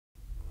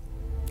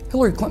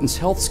Hillary Clinton's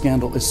health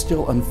scandal is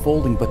still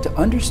unfolding, but to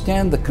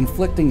understand the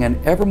conflicting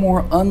and ever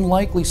more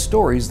unlikely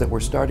stories that we're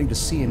starting to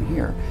see and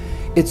hear,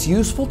 it's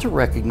useful to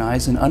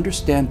recognize and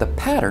understand the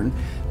pattern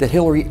that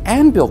Hillary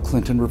and Bill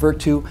Clinton revert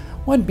to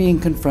when being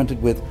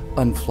confronted with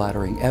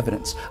unflattering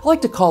evidence. I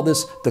like to call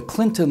this the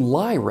Clinton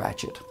Lie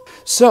Ratchet.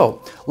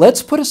 So,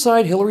 let's put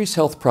aside Hillary's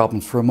health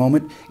problems for a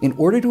moment in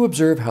order to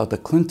observe how the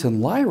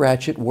Clinton Lie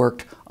Ratchet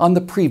worked on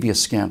the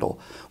previous scandal,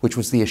 which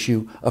was the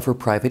issue of her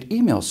private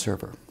email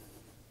server.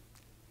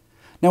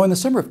 Now, in the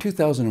summer of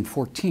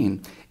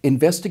 2014,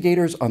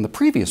 investigators on the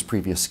previous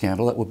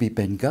scandal, that would be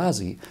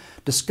Benghazi,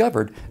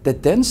 discovered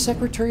that then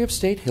Secretary of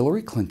State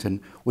Hillary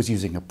Clinton was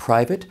using a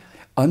private,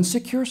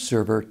 unsecure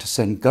server to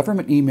send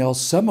government emails,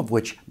 some of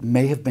which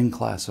may have been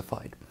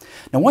classified.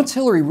 Now, once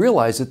Hillary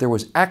realized that there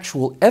was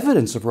actual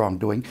evidence of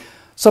wrongdoing,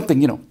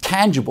 something,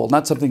 tangible,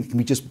 not something that can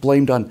be just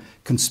blamed on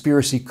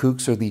conspiracy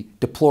kooks or the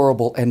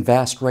deplorable and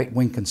vast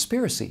right-wing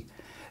conspiracy,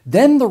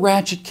 then the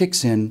ratchet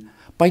kicks in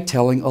by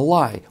telling a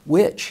lie,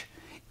 which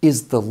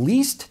is the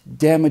least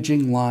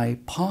damaging lie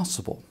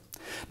possible.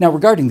 Now,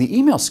 regarding the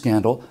email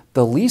scandal,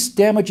 the least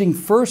damaging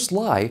first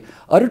lie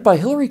uttered by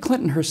Hillary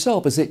Clinton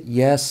herself is that,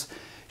 yes,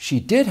 she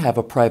did have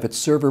a private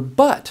server,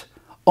 but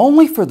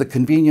only for the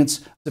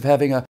convenience of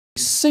having a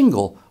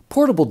single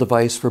portable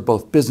device for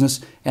both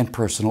business and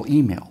personal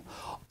email.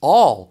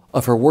 All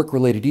of her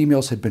work-related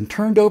emails had been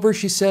turned over,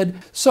 she said,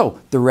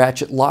 so the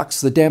ratchet locks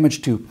the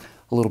damage to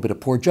a little bit of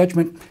poor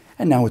judgment,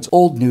 and now it's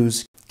old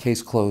news,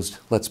 case closed,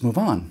 let's move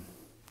on.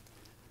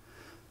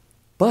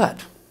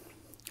 But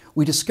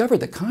we discovered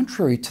that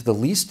contrary to the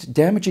least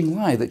damaging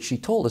lie that she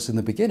told us in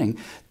the beginning,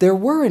 there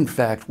were in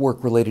fact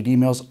work-related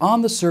emails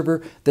on the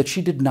server that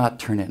she did not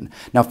turn in.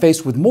 Now,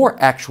 faced with more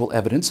actual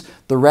evidence,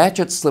 the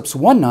ratchet slips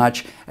one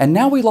notch, and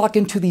now we lock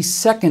into the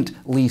second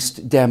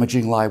least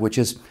damaging lie, which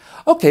is,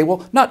 okay,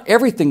 well, not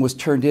everything was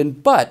turned in,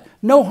 but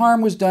no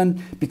harm was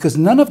done because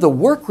none of the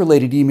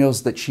work-related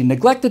emails that she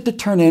neglected to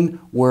turn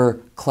in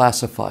were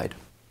classified.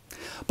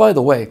 By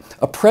the way,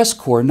 a press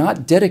corps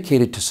not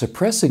dedicated to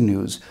suppressing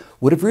news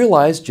would have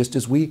realized, just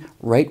as we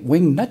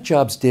right-wing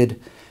nutjobs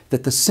did,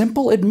 that the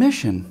simple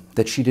admission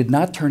that she did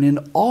not turn in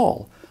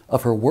all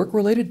of her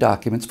work-related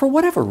documents for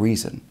whatever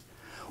reason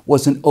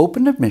was an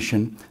open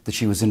admission that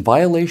she was in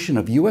violation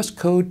of U.S.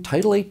 Code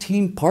Title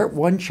 18, Part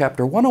 1,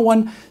 Chapter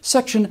 101,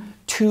 Section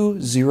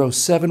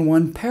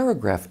 2071,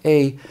 Paragraph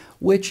A,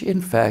 which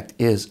in fact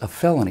is a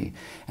felony.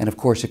 And of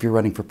course, if you're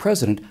running for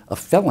president, a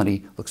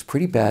felony looks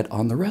pretty bad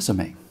on the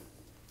resume.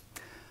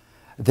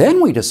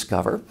 Then we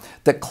discover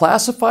that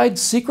classified,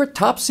 secret,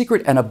 top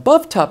secret, and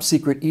above top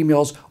secret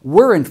emails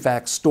were in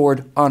fact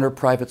stored on her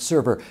private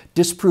server,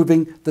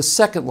 disproving the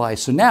second lie.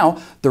 So now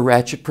the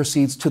ratchet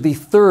proceeds to the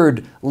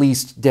third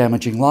least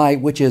damaging lie,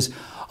 which is,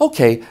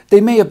 okay,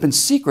 they may have been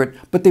secret,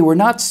 but they were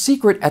not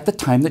secret at the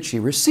time that she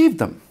received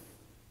them.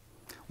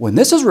 When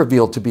this is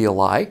revealed to be a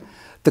lie,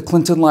 the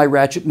Clinton Lie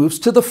Ratchet moves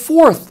to the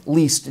fourth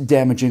least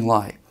damaging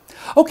lie.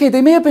 Okay,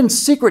 they may have been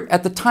secret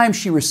at the time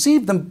she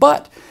received them,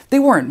 but they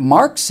weren't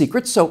marked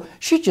secret, so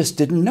she just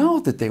didn't know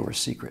that they were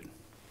secret.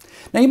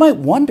 Now, you might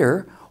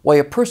wonder why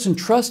a person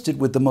trusted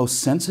with the most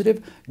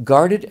sensitive,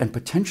 guarded, and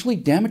potentially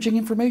damaging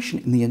information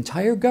in the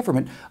entire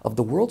government of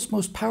the world's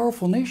most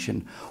powerful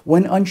nation,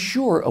 when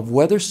unsure of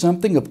whether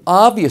something of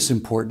obvious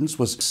importance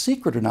was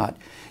secret or not,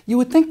 you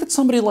would think that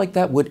somebody like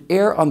that would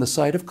err on the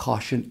side of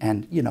caution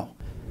and,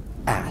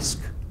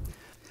 ask.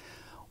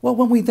 Well,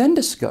 when we then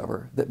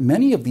discover that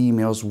many of the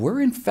emails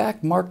were in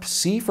fact marked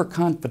C for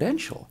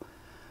confidential,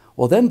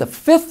 well, then the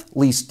fifth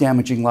least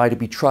damaging lie to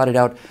be trotted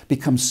out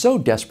becomes so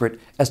desperate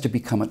as to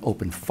become an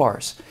open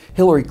farce.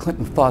 Hillary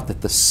Clinton thought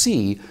that the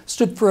C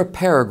stood for a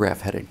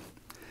paragraph heading.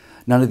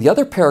 None of the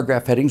other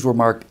paragraph headings were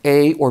marked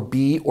A or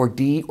B or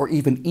D or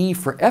even E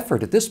for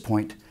effort at this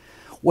point.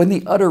 When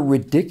the utter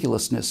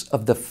ridiculousness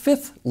of the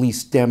fifth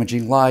least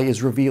damaging lie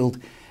is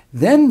revealed,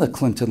 then the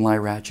Clinton Lie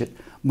Ratchet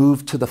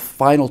moved to the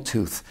final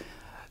tooth,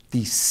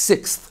 the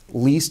sixth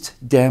least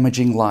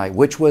damaging lie,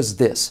 which was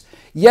this.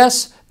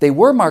 Yes, they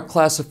were marked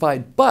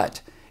classified,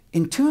 but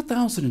in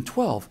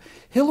 2012,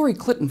 Hillary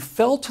Clinton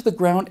fell to the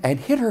ground and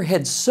hit her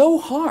head so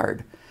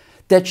hard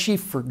that she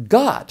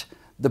forgot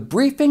the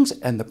briefings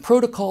and the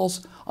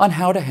protocols on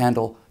how to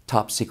handle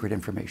top secret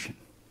information.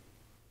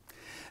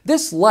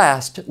 This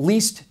last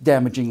least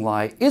damaging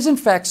lie is in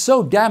fact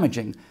so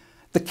damaging,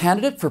 the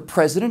candidate for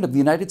President of the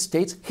United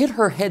States hit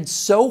her head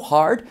so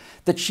hard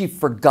that she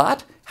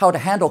forgot how to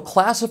handle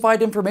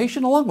classified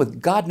information, along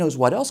with God knows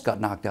what else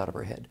got knocked out of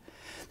her head,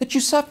 that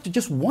you have to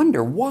just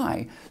wonder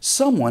why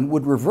someone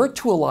would revert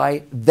to a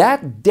lie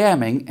that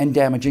damning and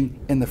damaging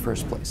in the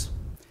first place.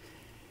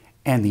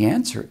 And the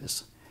answer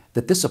is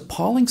that this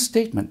appalling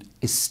statement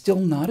is still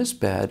not as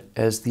bad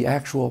as the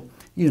actual,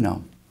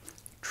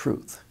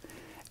 truth.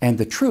 And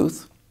the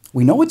truth,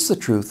 we know it's the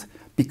truth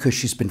because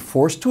she's been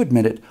forced to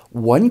admit it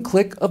one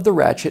click of the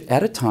ratchet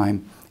at a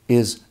time,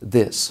 is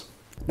this.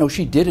 No,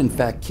 she did in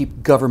fact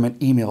keep government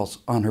emails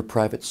on her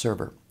private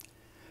server.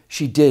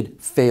 she did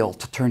fail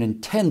to turn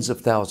in tens of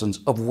thousands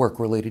of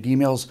work-related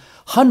emails.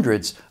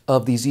 Hundreds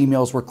of these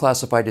emails were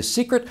classified as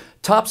secret,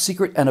 top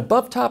secret, and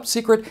above top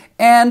secret,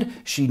 and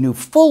she knew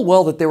full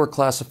well that they were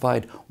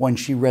classified when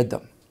she read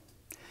them.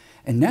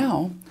 And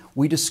now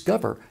we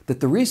discover that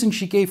the reason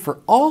she gave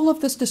for all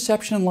of this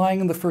deception and lying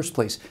in the first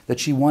place,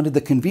 that she wanted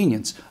the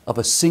convenience of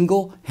a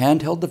single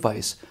handheld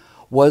device,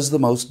 was the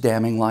most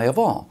damning lie of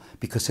all,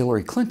 because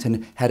Hillary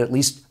Clinton had at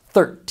least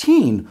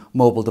 13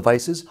 mobile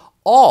devices,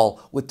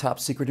 all with top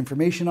secret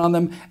information on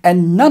them,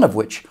 and none of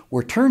which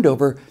were turned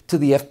over to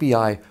the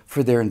FBI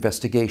for their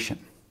investigation.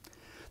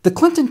 The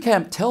Clinton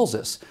camp tells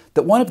us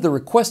that one of the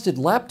requested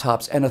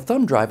laptops and a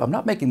thumb drive, I'm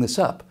not making this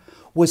up,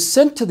 was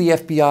sent to the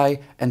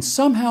FBI and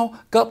somehow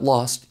got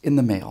lost in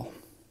the mail.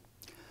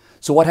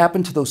 So what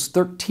happened to those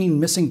 13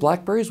 missing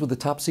BlackBerries with the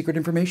top secret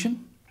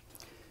information?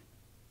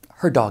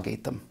 Her dog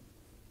ate them.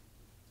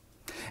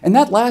 And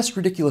that last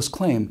ridiculous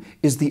claim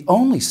is the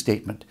only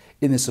statement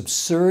in this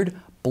absurd,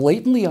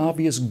 blatantly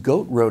obvious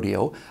goat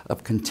rodeo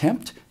of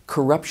contempt,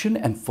 corruption,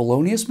 and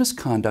felonious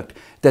misconduct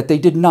that they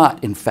did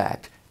not, in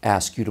fact,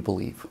 ask you to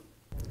believe.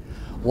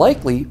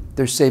 Likely,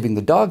 they're saving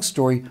the dog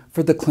story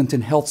for the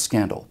Clinton health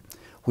scandal,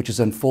 which is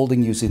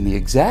unfolding using the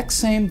exact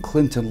same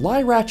Clinton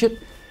Lie Ratchet,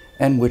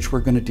 and which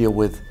we're going to deal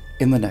with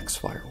in the next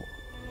firewall.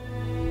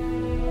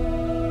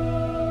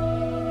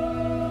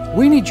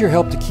 We need your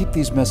help to keep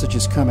these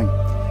messages coming.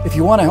 If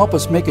you want to help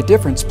us make a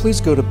difference, please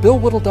go to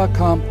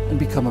billwhittle.com and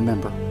become a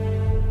member.